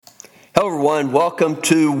Hello everyone, welcome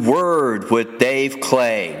to Word with Dave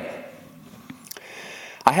Clay.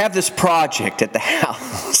 I have this project at the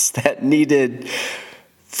house that needed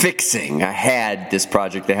fixing. I had this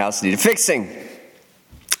project at the house that needed fixing.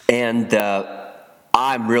 And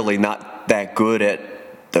I'm really not that good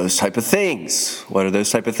at those type of things. What are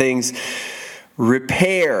those type of things?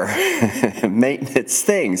 Repair, maintenance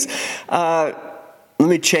things. Let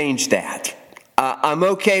me change that. I'm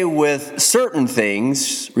okay with certain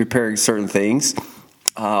things, repairing certain things.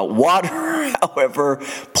 Water, however,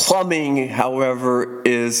 plumbing, however,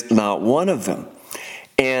 is not one of them.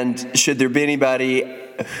 And should there be anybody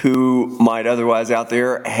who might otherwise out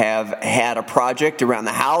there have had a project around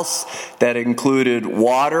the house that included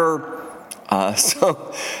water, some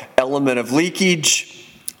element of leakage,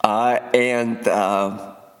 and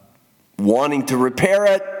wanting to repair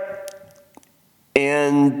it,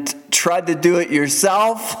 and tried to do it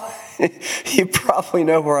yourself, you probably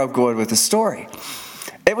know where I'm going with the story.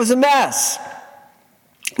 It was a mess.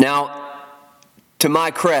 Now, to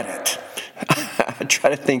my credit, I try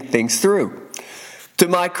to think things through. To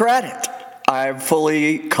my credit, I'm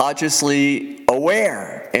fully consciously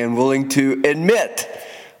aware and willing to admit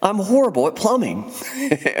I'm horrible at plumbing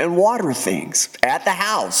and water things at the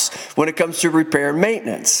house when it comes to repair and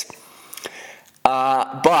maintenance.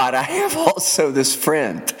 But I have also this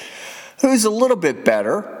friend who's a little bit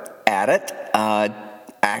better at it.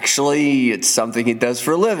 Actually, it's something he does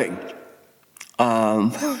for a living.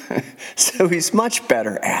 So he's much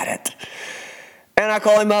better at it. And I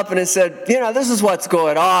called him up and I said, this is what's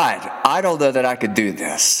going on. I don't know that I could do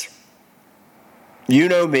this. You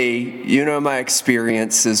know me. You know my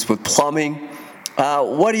experiences with plumbing.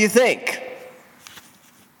 What do you think?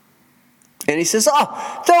 And he says,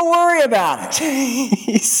 don't worry about it.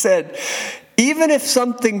 He said, even if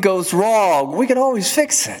something goes wrong, we can always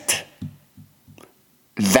fix it.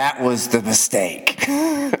 That was the mistake.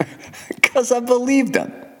 Because I believed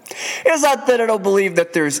him. It's not that I don't believe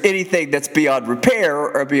that there's anything that's beyond repair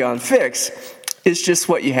or beyond fix. It's just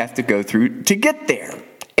what you have to go through to get there.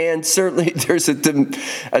 And certainly there's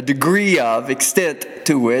a degree of extent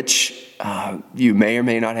to which you may or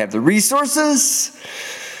may not have the resources,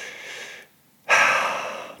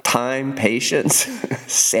 time, patience,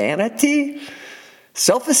 sanity,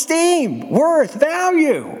 self-esteem, worth,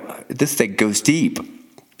 value. This thing goes deep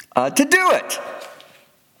to do it.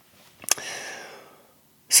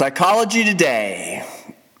 Psychology Today,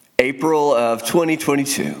 April of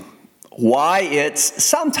 2022. Why it's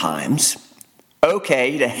sometimes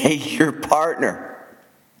okay to hate your partner.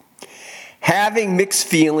 Having mixed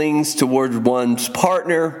feelings toward one's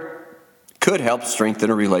partner could help strengthen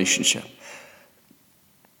a relationship.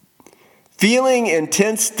 Feeling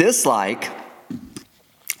intense dislike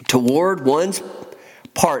toward one's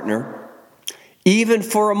partner, even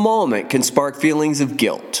for a moment, can spark feelings of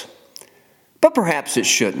guilt. But perhaps it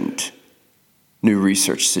shouldn't, new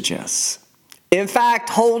research suggests. In fact,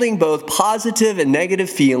 holding both positive and negative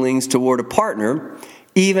feelings toward a partner,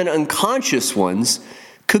 even unconscious ones,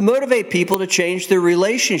 could motivate people to change their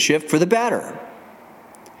relationship for the better.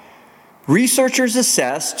 Researchers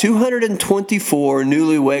assessed 224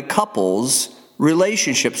 newlywed couples'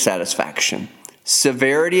 relationship satisfaction,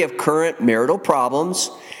 severity of current marital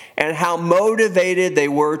problems, and how motivated they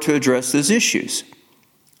were to address those issues.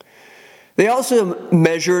 They also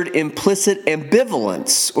measured implicit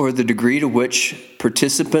ambivalence, or the degree to which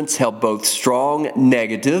participants held both strong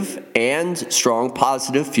negative and strong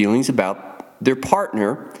positive feelings about their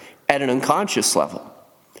partner at an unconscious level.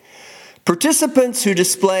 Participants who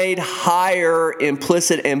displayed higher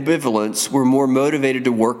implicit ambivalence were more motivated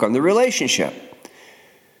to work on the relationship,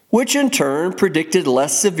 which in turn predicted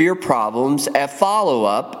less severe problems at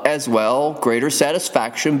follow-up, as well greater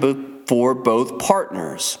satisfaction for both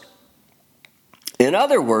partners. In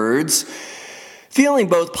other words, feeling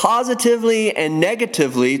both positively and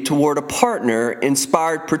negatively toward a partner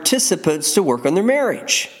inspired participants to work on their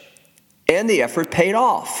marriage, and the effort paid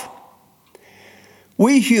off.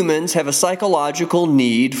 We humans have a psychological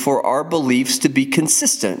need for our beliefs to be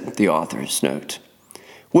consistent, the authors note.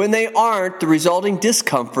 When they aren't, the resulting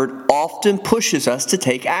discomfort often pushes us to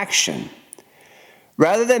take action.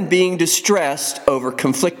 Rather than being distressed over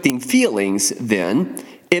conflicting feelings, then,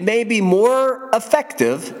 it may be more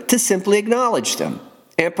effective to simply acknowledge them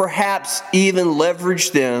and perhaps even leverage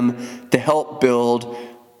them to help build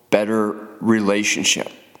better relationship.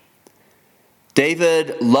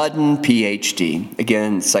 David Ludden, PhD,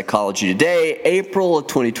 again, Psychology Today, April of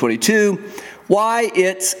 2022. Why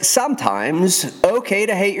it's sometimes okay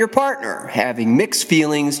to hate your partner. Having mixed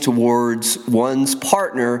feelings towards one's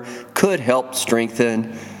partner could help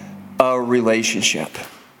strengthen a relationship.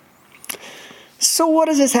 So what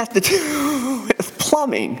does this have to do with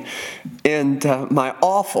plumbing and my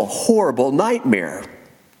awful, horrible nightmare?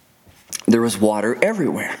 There was water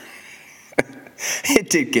everywhere. It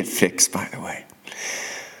did get fixed, by the way.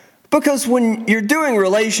 Because when you're doing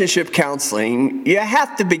relationship counseling, you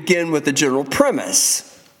have to begin with a general premise.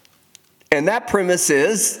 And that premise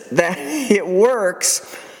is that it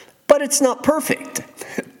works, but it's not perfect.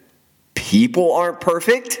 People aren't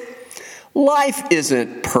perfect. Life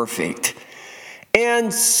isn't perfect.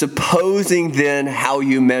 And supposing then how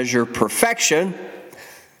you measure perfection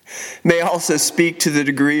may also speak to the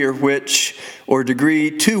degree to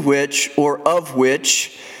which or of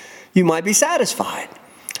which you might be satisfied.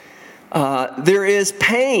 There is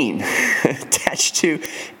pain attached to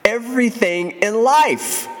everything in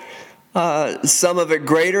life. Some of it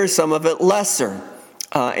greater, some of it lesser.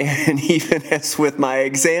 And even as with my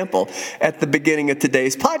example at the beginning of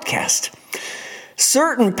today's podcast.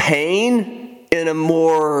 Certain pain in a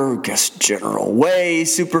more, general way,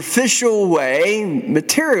 superficial way,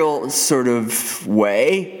 material sort of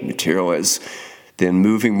way. Material is then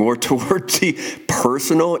moving more toward the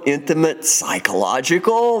personal, intimate,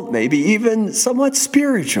 psychological, maybe even somewhat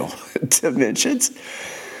spiritual dimensions.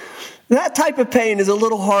 That type of pain is a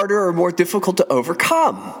little harder or more difficult to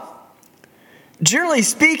overcome. Generally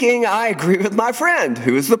speaking, I agree with my friend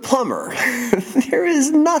who is the plumber. There is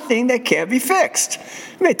nothing that can't be fixed.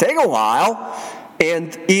 It may take a while,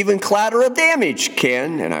 and even collateral damage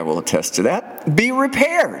can, and I will attest to that, be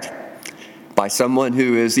repaired by someone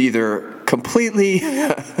who is either completely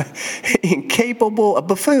incapable, a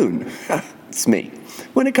buffoon. It's me.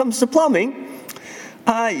 When it comes to plumbing,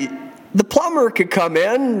 the plumber could come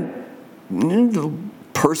in, the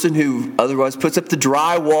person who otherwise puts up the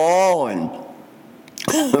drywall and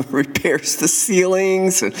repairs the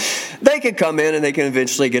ceilings. They can come in and they can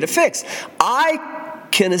eventually get it fixed. I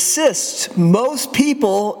can assist most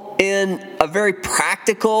people in a very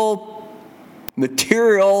practical,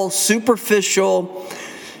 material, superficial,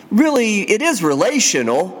 really it is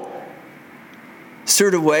relational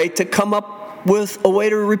sort of way to come up with a way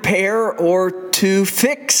to repair or to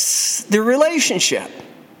fix the relationship.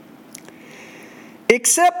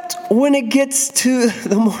 Except when it gets to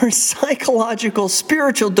the more psychological,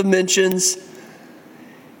 spiritual dimensions,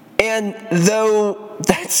 and though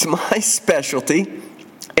that's my specialty,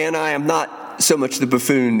 and I am not so much the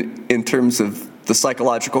buffoon in terms of the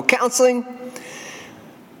psychological counseling,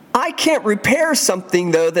 I can't repair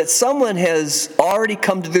something, though, that someone has already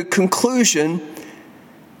come to the conclusion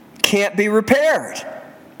can't be repaired.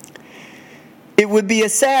 It would be a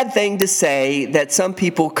sad thing to say that some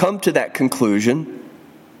people come to that conclusion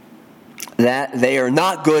that they are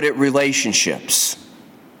not good at relationships.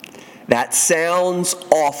 That sounds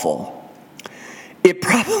awful. It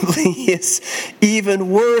probably is even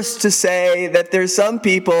worse to say that there's some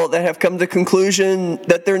people that have come to the conclusion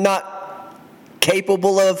that they're not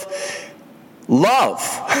capable of love.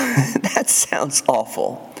 That sounds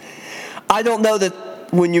awful. I don't know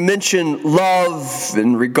that when you mention love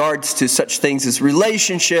in regards to such things as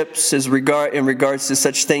relationships, in regards to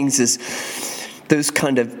such things as those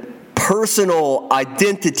kind of personal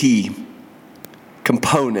identity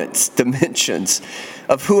components, dimensions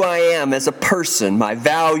of who I am as a person, my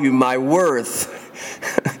value, my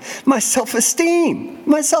worth, my self-esteem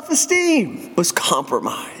was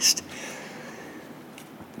compromised.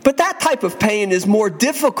 But that type of pain is more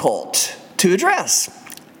difficult to address.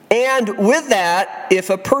 And with that, if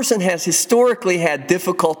a person has historically had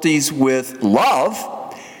difficulties with love,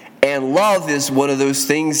 and love is one of those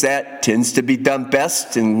things that tends to be done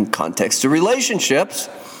best in context of relationships,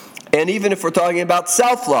 and even if we're talking about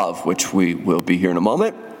self-love, which we will be here in a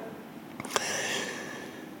moment,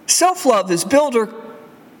 self-love is built or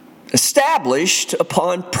established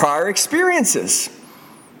upon prior experiences.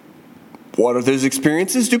 What are those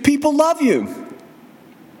experiences? Do people love you?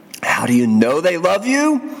 How do you know they love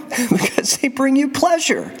you? Because they bring you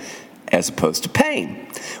pleasure as opposed to pain.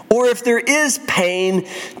 Or if there is pain,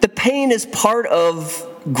 the pain is part of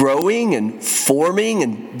growing and forming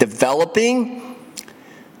and developing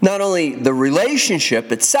not only the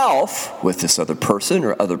relationship itself with this other person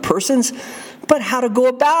or other persons, but how to go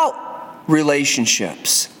about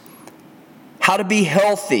relationships, how to be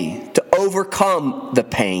healthy, to overcome the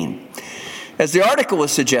pain. As the article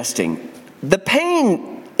was suggesting, the pain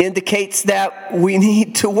indicates that we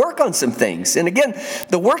need to work on some things. And again,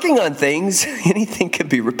 the working on things, anything can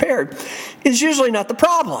be repaired, is usually not the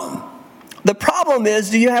problem. The problem is,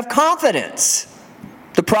 do you have confidence?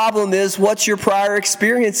 The problem is, what's your prior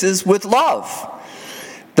experiences with love?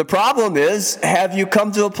 The problem is, have you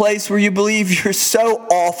come to a place where you believe you're so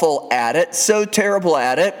awful at it, so terrible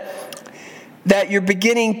at it, that you're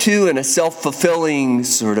beginning to, in a self-fulfilling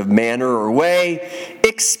sort of manner or way,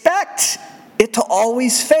 expect it to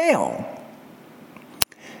always fail.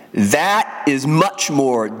 That is much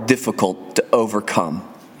more difficult to overcome.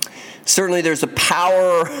 Certainly there's a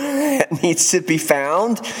power that needs to be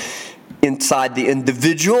found inside the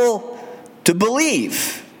individual to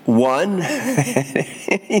believe, one,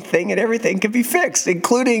 anything and everything can be fixed,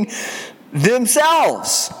 including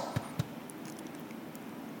themselves.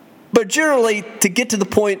 But generally, to get to the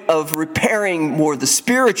point of repairing more the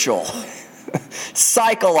spiritual,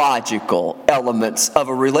 psychological elements of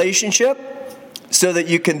a relationship, so that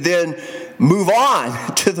you can then move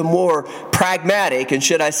on to the more pragmatic, and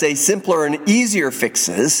should I say simpler and easier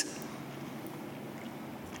fixes,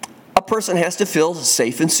 a person has to feel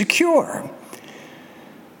safe and secure.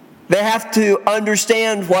 They have to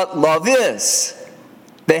understand what love is.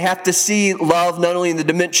 They have to see love not only in the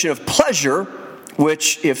dimension of pleasure,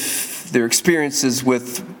 which, if their experiences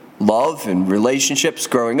with love and relationships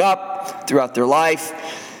growing up throughout their life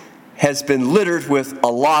has been littered with a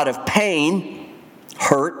lot of pain,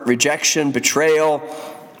 hurt, rejection, betrayal,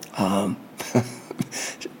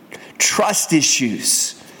 trust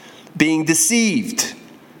issues, being deceived,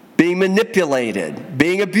 being manipulated,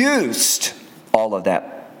 being abused, all of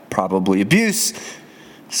that probably abuse,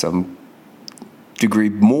 some degree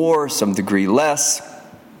more, some degree less.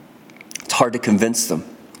 It's hard to convince them.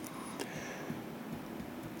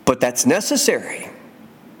 But that's necessary,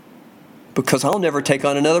 because I'll never take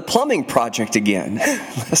on another plumbing project again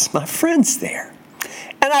unless my friend's there.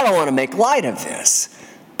 And I don't want to make light of this,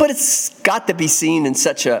 but it's got to be seen in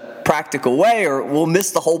such a practical way or we'll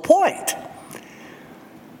miss the whole point.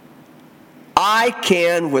 I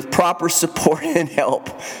can, with proper support and help,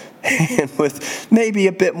 and with maybe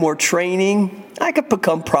a bit more training, I could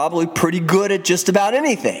become probably pretty good at just about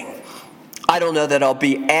anything. I don't know that I'll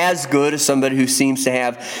be as good as somebody who seems to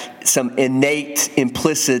have some innate,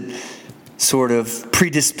 implicit sort of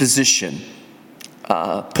predisposition,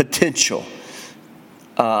 potential,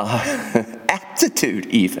 aptitude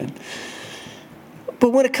even. But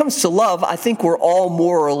when it comes to love, I think we're all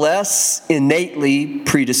more or less innately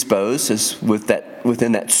predisposed, as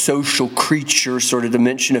within that social creature sort of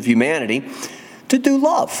dimension of humanity, to do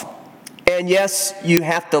love. And yes, you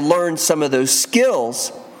have to learn some of those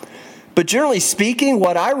skills. But generally speaking,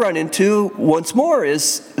 what I run into once more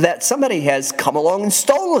is that somebody has come along and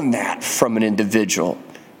stolen that from an individual,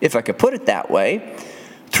 if I could put it that way,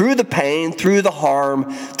 through the pain, through the harm,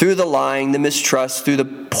 through the lying, the mistrust, through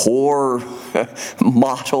the poor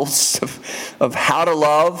models of how to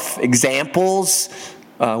love, examples.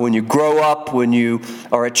 When you grow up, when you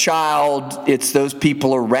are a child, it's those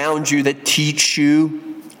people around you that teach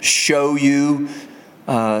you, show you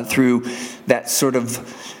through that sort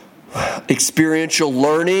of experiential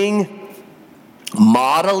learning,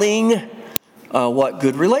 modeling what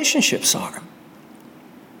good relationships are.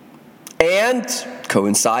 And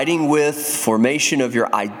coinciding with formation of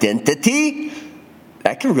your identity,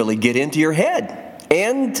 that can really get into your head.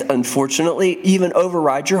 And unfortunately, even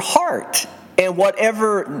override your heart. And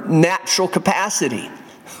whatever natural capacity,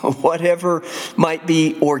 whatever might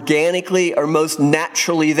be organically or most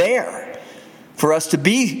naturally there for us to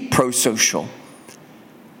be pro-social,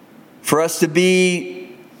 for us to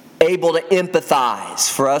be able to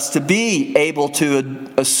empathize, for us to be able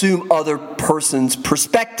to assume other person's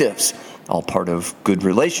perspectives, all part of good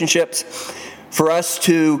relationships, for us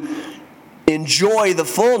to enjoy the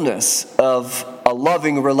fullness of a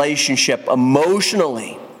loving relationship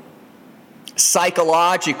emotionally,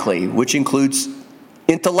 psychologically, which includes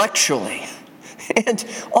intellectually, and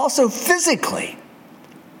also physically.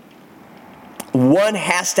 One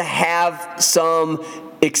has to have some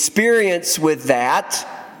experience with that,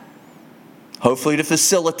 hopefully to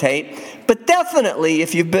facilitate, but definitely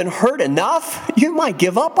if you've been hurt enough, you might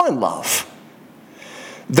give up on love.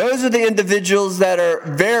 Those are the individuals that are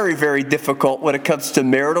very, very difficult when it comes to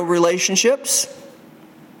marital relationships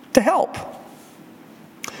to help.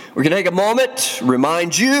 We're going to take a moment,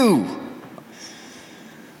 remind you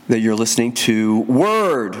that you're listening to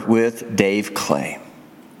Word with Dave Clay.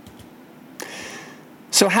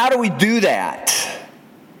 So how do we do that?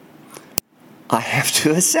 I have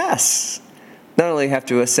to assess. Not only have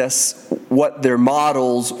to assess what their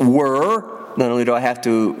models were, not only do I have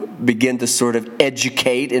to begin to sort of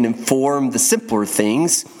educate and inform the simpler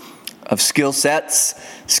things of skill sets,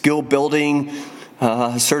 skill building,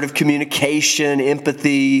 assertive communication,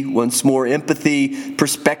 empathy, once more empathy,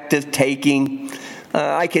 perspective taking.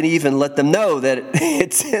 I can even let them know that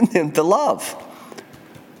it's in them to love.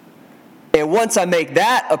 And once I make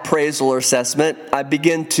that appraisal or assessment, I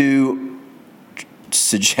begin to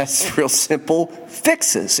suggests real simple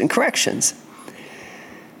fixes and corrections.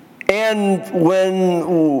 And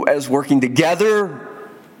when, as working together,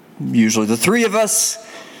 usually the three of us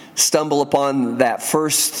stumble upon that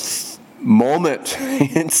first moment,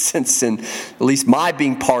 instance, in at least my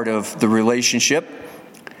being part of the relationship,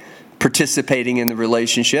 participating in the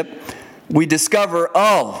relationship, we discover,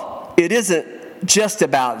 it isn't just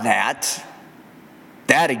about that.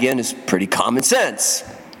 That, again, is pretty common sense.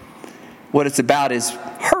 What it's about is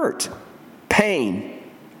hurt, pain.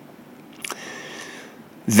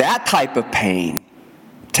 That type of pain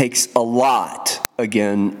takes a lot,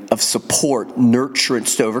 again, of support,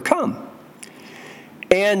 nurturance to overcome.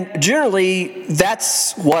 And generally,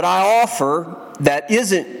 that's what I offer that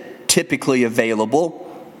isn't typically available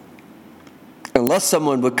unless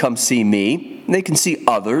someone would come see me. They can see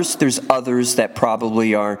others. There's others that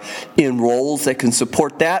probably are in roles that can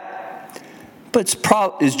support that. But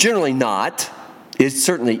it's generally not. It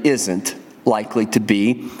certainly isn't likely to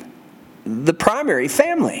be the primary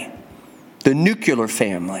family, the nuclear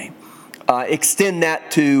family. Extend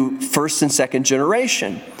that to first and second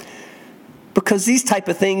generation. Because these type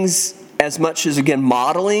of things, as much as, again,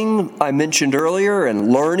 modeling, I mentioned earlier,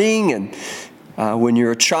 and learning, and when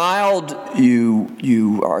you're a child,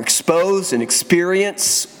 you are exposed and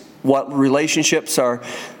experience what relationships are,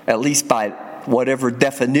 at least by whatever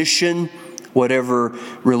definition, whatever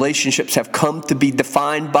relationships have come to be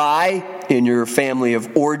defined by in your family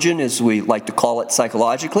of origin, as we like to call it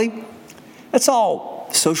psychologically. That's all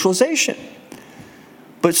socialization.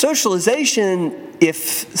 But socialization, if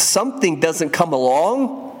something doesn't come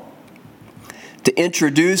along to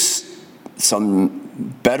introduce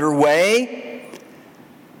some better way,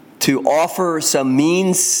 to offer some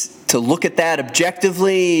means to look at that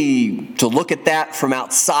objectively, to look at that from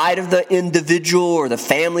outside of the individual or the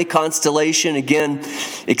family constellation, again,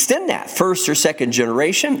 extend that first or second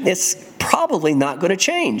generation, it's probably not going to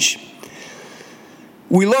change.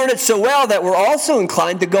 We learn it so well that we're also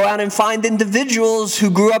inclined to go out and find individuals who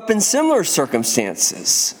grew up in similar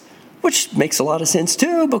circumstances, which makes a lot of sense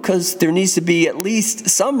too, because there needs to be at least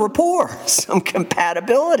some rapport, some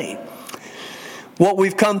compatibility. What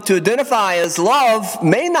we've come to identify as love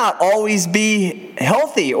may not always be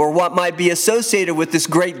healthy, or what might be associated with this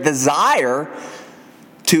great desire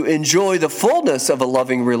to enjoy the fullness of a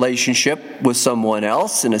loving relationship with someone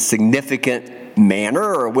else in a significant manner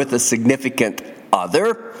or with a significant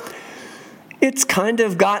other. It's kind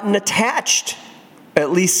of gotten attached.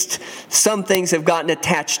 At least some things have gotten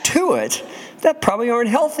attached to it that probably aren't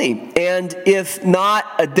healthy. And if not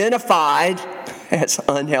identified as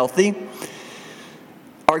unhealthy,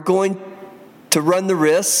 are going to run the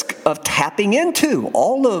risk of tapping into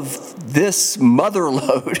all of this mother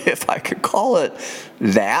load, if I could call it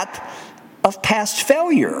that, of past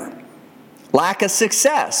failure, lack of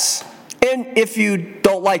success. And if you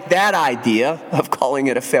don't like that idea of calling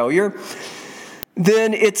it a failure,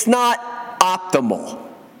 then it's not optimal.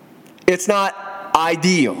 It's not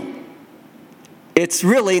ideal. It's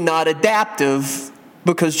really not adaptive,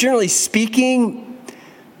 because generally speaking,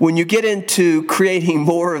 when you get into creating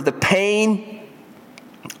more of the pain,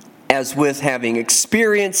 as with having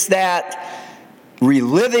experienced that,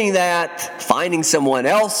 reliving that, finding someone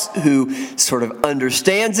else who sort of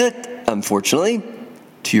understands it, unfortunately,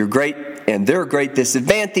 to your great and their great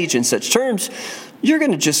disadvantage in such terms, you're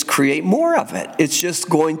going to just create more of it. It's just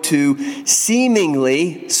going to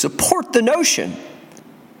seemingly support the notion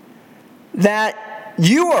that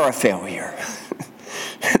you are a failure.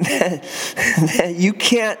 that you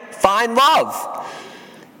can't find love.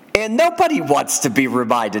 And nobody wants to be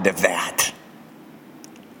reminded of that.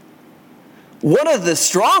 One of the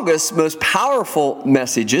strongest, most powerful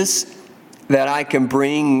messages that I can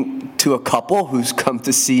bring to a couple who's come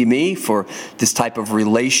to see me for this type of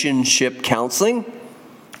relationship counseling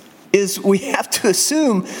is we have to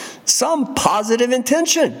assume some positive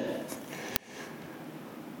intention.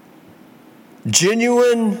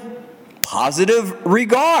 Genuine positive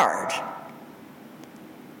regard.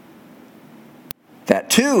 That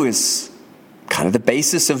too is kind of the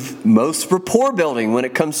basis of most rapport building when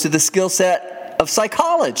it comes to the skill set of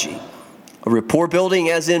psychology. A rapport building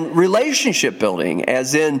as in relationship building,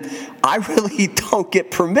 as in I really don't get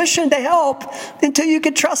permission to help until you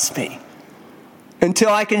can trust me, until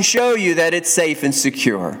I can show you that it's safe and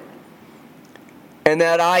secure, and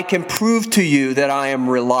that I can prove to you that I am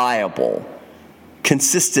reliable,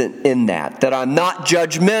 consistent in that I'm not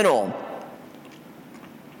judgmental,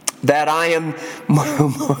 that I am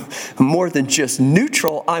more than just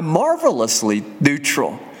neutral, I'm marvelously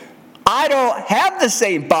neutral. I don't have the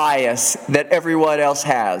same bias that everyone else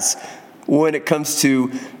has when it comes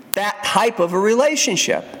to that type of a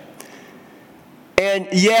relationship. And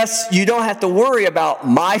yes, you don't have to worry about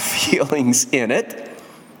my feelings in it.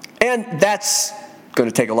 And that's going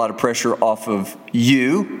to take a lot of pressure off of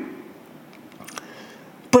you.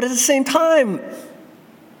 But at the same time,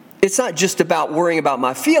 it's not just about worrying about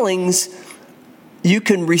my feelings. You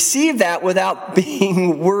can receive that without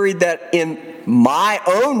being worried that in my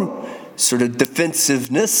own sort of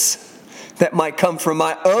defensiveness that might come from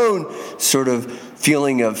my own sort of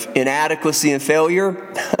feeling of inadequacy and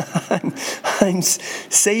failure, I'm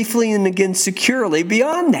safely and again securely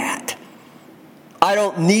beyond that. I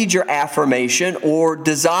don't need your affirmation or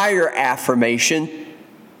desire affirmation.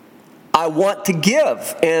 I want to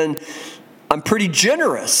give, and I'm pretty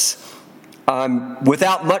generous. I'm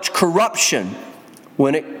without much corruption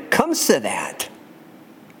when it comes to that.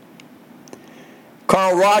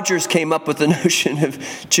 Carl Rogers came up with the notion of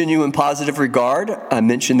genuine positive regard. I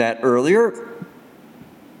mentioned that earlier.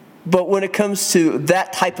 But when it comes to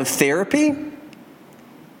that type of therapy,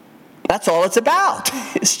 that's all it's about.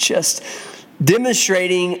 It's just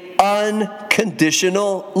demonstrating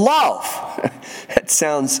unconditional love. That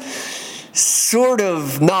sounds sort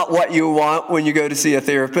of not what you want when you go to see a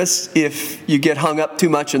therapist if you get hung up too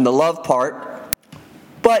much in the love part.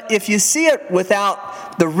 But if you see it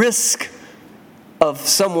without the risk of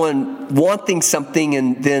someone wanting something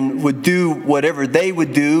and then would do whatever they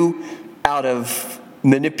would do out of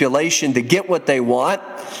manipulation to get what they want,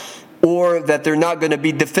 or that they're not going to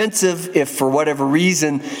be defensive if for whatever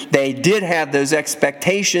reason they did have those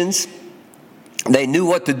expectations, they knew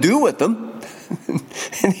what to do with them,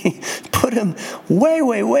 and he put them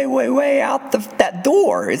way out that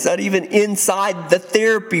door. It's not even inside the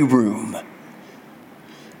therapy room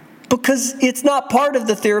because it's not part of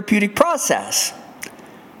the therapeutic process.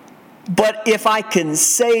 But if I can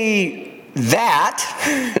say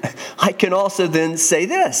that, I can also then say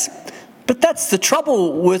this. But that's the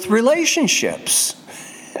trouble with relationships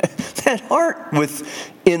that aren't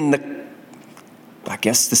within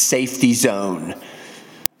the safety zone,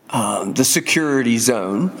 the security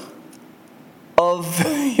zone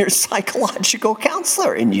of your psychological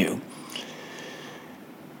counselor in you.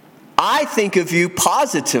 I think of you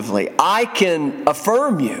positively. I can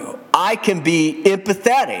affirm you. I can be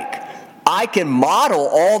empathetic. I can model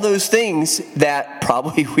all those things that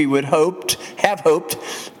probably we would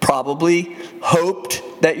probably hoped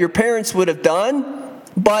that your parents would have done,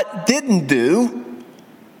 but didn't do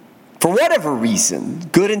for whatever reason.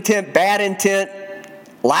 Good intent, bad intent,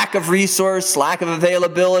 lack of resource, lack of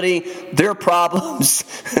availability, their problems,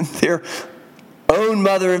 their own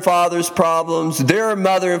mother and father's problems, their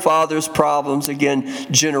mother and father's problems, again,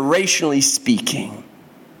 generationally speaking.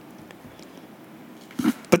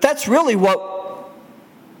 But that's really what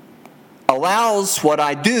allows what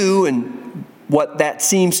I do and what that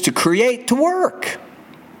seems to create to work.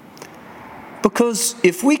 Because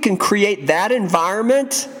if we can create that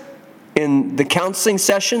environment in the counseling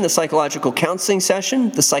session, the psychological counseling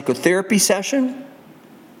session, the psychotherapy session,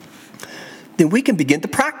 then we can begin to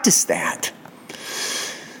practice that.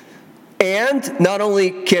 And not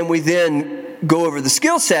only can we then go over the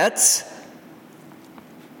skill sets,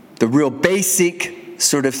 the real basic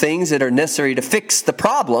sort of things that are necessary to fix the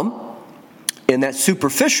problem in that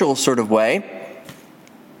superficial sort of way,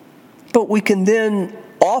 but we can then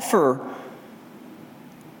offer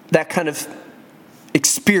that kind of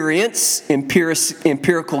experience,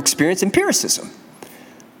 empirical experience, empiricism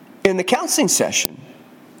in the counseling session.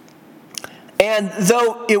 And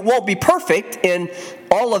though it won't be perfect in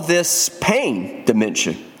all of this pain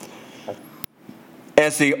dimension,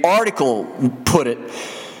 as the article put it,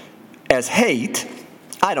 as hate,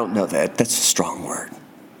 I don't know that. That's a strong word.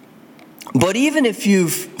 But even if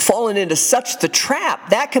you've fallen into such the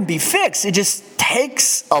trap, that can be fixed. It just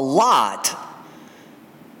takes a lot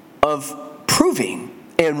of proving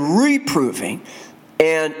and reproving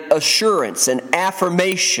and assurance and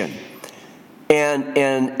affirmation and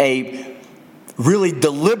a really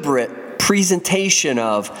deliberate presentation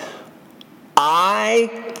of,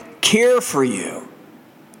 I care for you.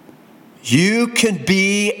 You can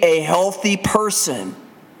be a healthy person.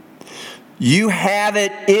 You have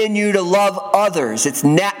it in you to love others. It's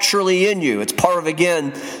naturally in you. It's part of,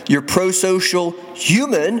 again, your pro-social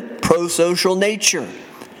nature.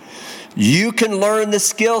 You can learn the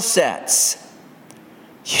skill sets.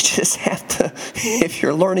 You just have to, if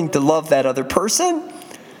you're learning to love that other person,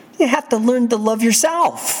 you have to learn to love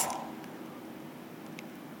yourself.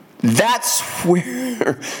 That's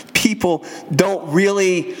where people don't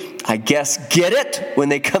really, I guess, get it when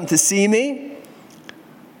they come to see me.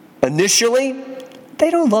 Initially,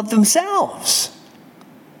 they don't love themselves.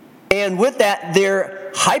 And with that,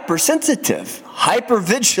 they're hypersensitive,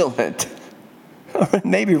 hypervigilant,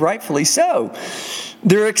 maybe rightfully so.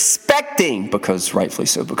 They're expecting, rightfully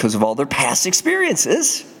so, because of all their past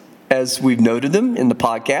experiences, as we've noted them in the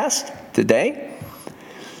podcast today.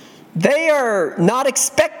 They are not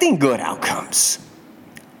expecting good outcomes.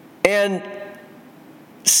 And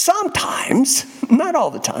sometimes, not all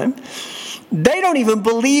the time, they don't even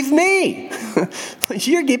believe me.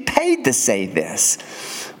 You get paid to say this.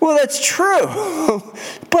 Well, that's true.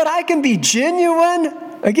 But I can be genuine.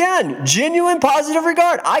 Again, genuine positive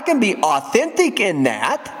regard. I can be authentic in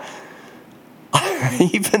that.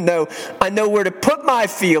 Even though I know where to put my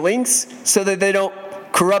feelings so that they don't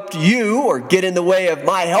corrupt you or get in the way of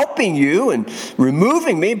my helping you and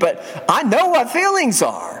removing me, but I know what feelings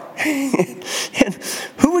are. And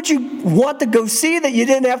who would you want to go see that you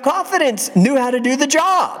didn't have confidence knew how to do the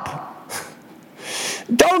job?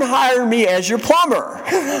 Don't hire me as your plumber.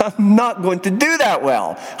 I'm not going to do that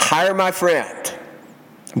well. Hire my friend.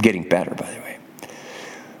 I'm getting better, by the way.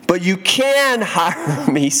 But you can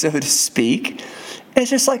hire me, so to speak,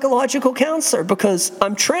 as a psychological counselor because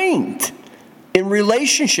I'm trained in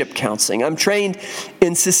relationship counseling. I'm trained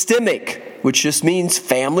in systemic, which just means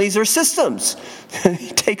families or systems.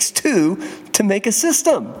 It takes two to make a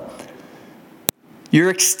system. Your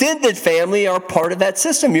extended family are part of that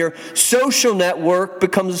system. Your social network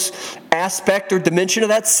becomes aspect or dimension of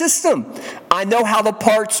that system. I know how the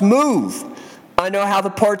parts move. I know how the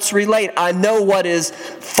parts relate. I know what is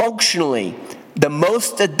functionally the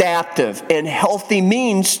most adaptive and healthy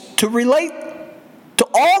means to relate to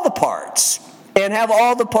all the parts and have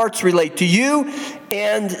all the parts relate to you,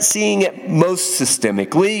 and seeing it most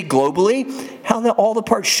systemically, globally, how all the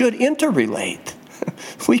parts should interrelate.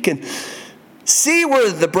 We can see where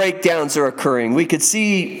the breakdowns are occurring. We could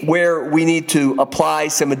see where we need to apply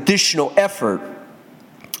some additional effort.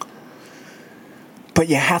 But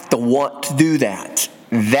you have to want to do that.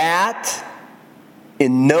 That,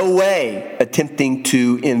 in no way attempting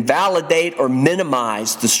to invalidate or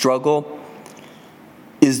minimize the struggle,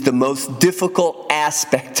 is the most difficult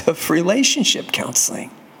aspect of relationship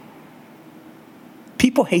counseling.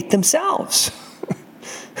 People hate themselves.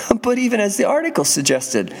 But even as the article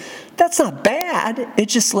suggested, that's not bad. It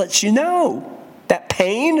just lets you know that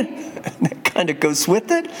pain that kind of goes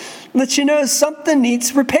with it, lets you know something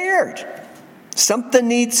needs repaired. Something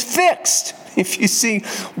needs fixed. If you see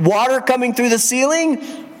water coming through the ceiling,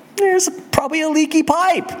 there's probably a leaky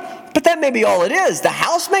pipe. But that may be all it is. The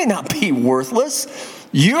house may not be worthless.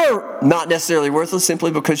 You're not necessarily worthless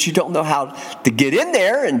simply because you don't know how to get in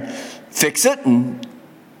there and fix it and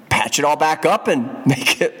patch it all back up and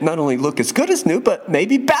make it not only look as good as new, but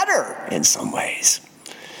maybe better in some ways.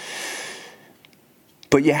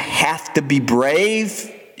 But you have to be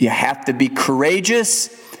brave. You have to be courageous.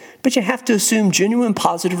 But you have to assume genuine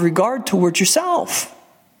positive regard towards yourself.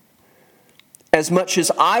 As much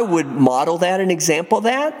as I would model that and example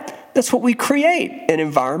that, that's what we create, an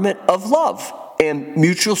environment of love and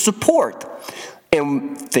mutual support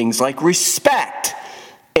and things like respect.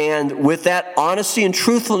 And with that honesty and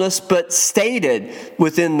truthfulness, but stated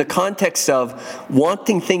within the context of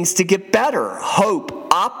wanting things to get better,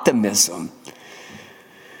 hope, optimism.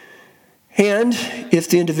 And if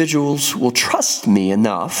the individuals will trust me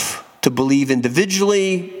enough to believe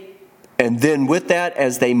individually, and then with that,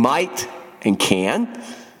 as they might and can,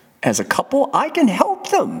 as a couple, I can help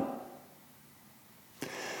them.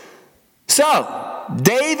 So,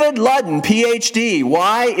 David Ludden, PhD,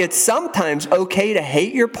 why it's sometimes okay to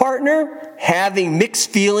hate your partner. Having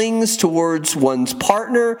mixed feelings towards one's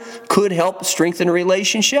partner could help strengthen a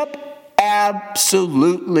relationship.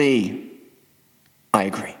 Absolutely. I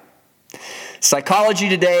agree. Psychology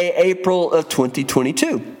Today, April of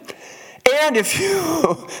 2022. And if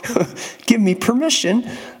you give me permission,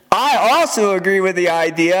 I also agree with the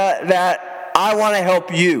idea that I want to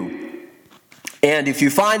help you. And if you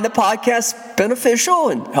find the podcast beneficial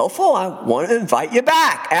and helpful, I want to invite you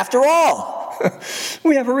back. After all,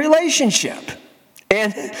 we have a relationship.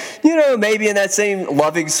 And, maybe in that same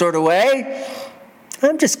loving sort of way,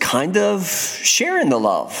 I'm just kind of sharing the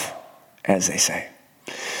love, as they say.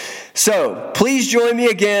 So please join me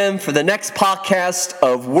again for the next podcast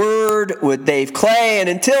of Word with Dave Clay. And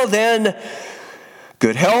until then,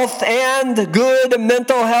 good health and good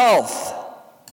mental health.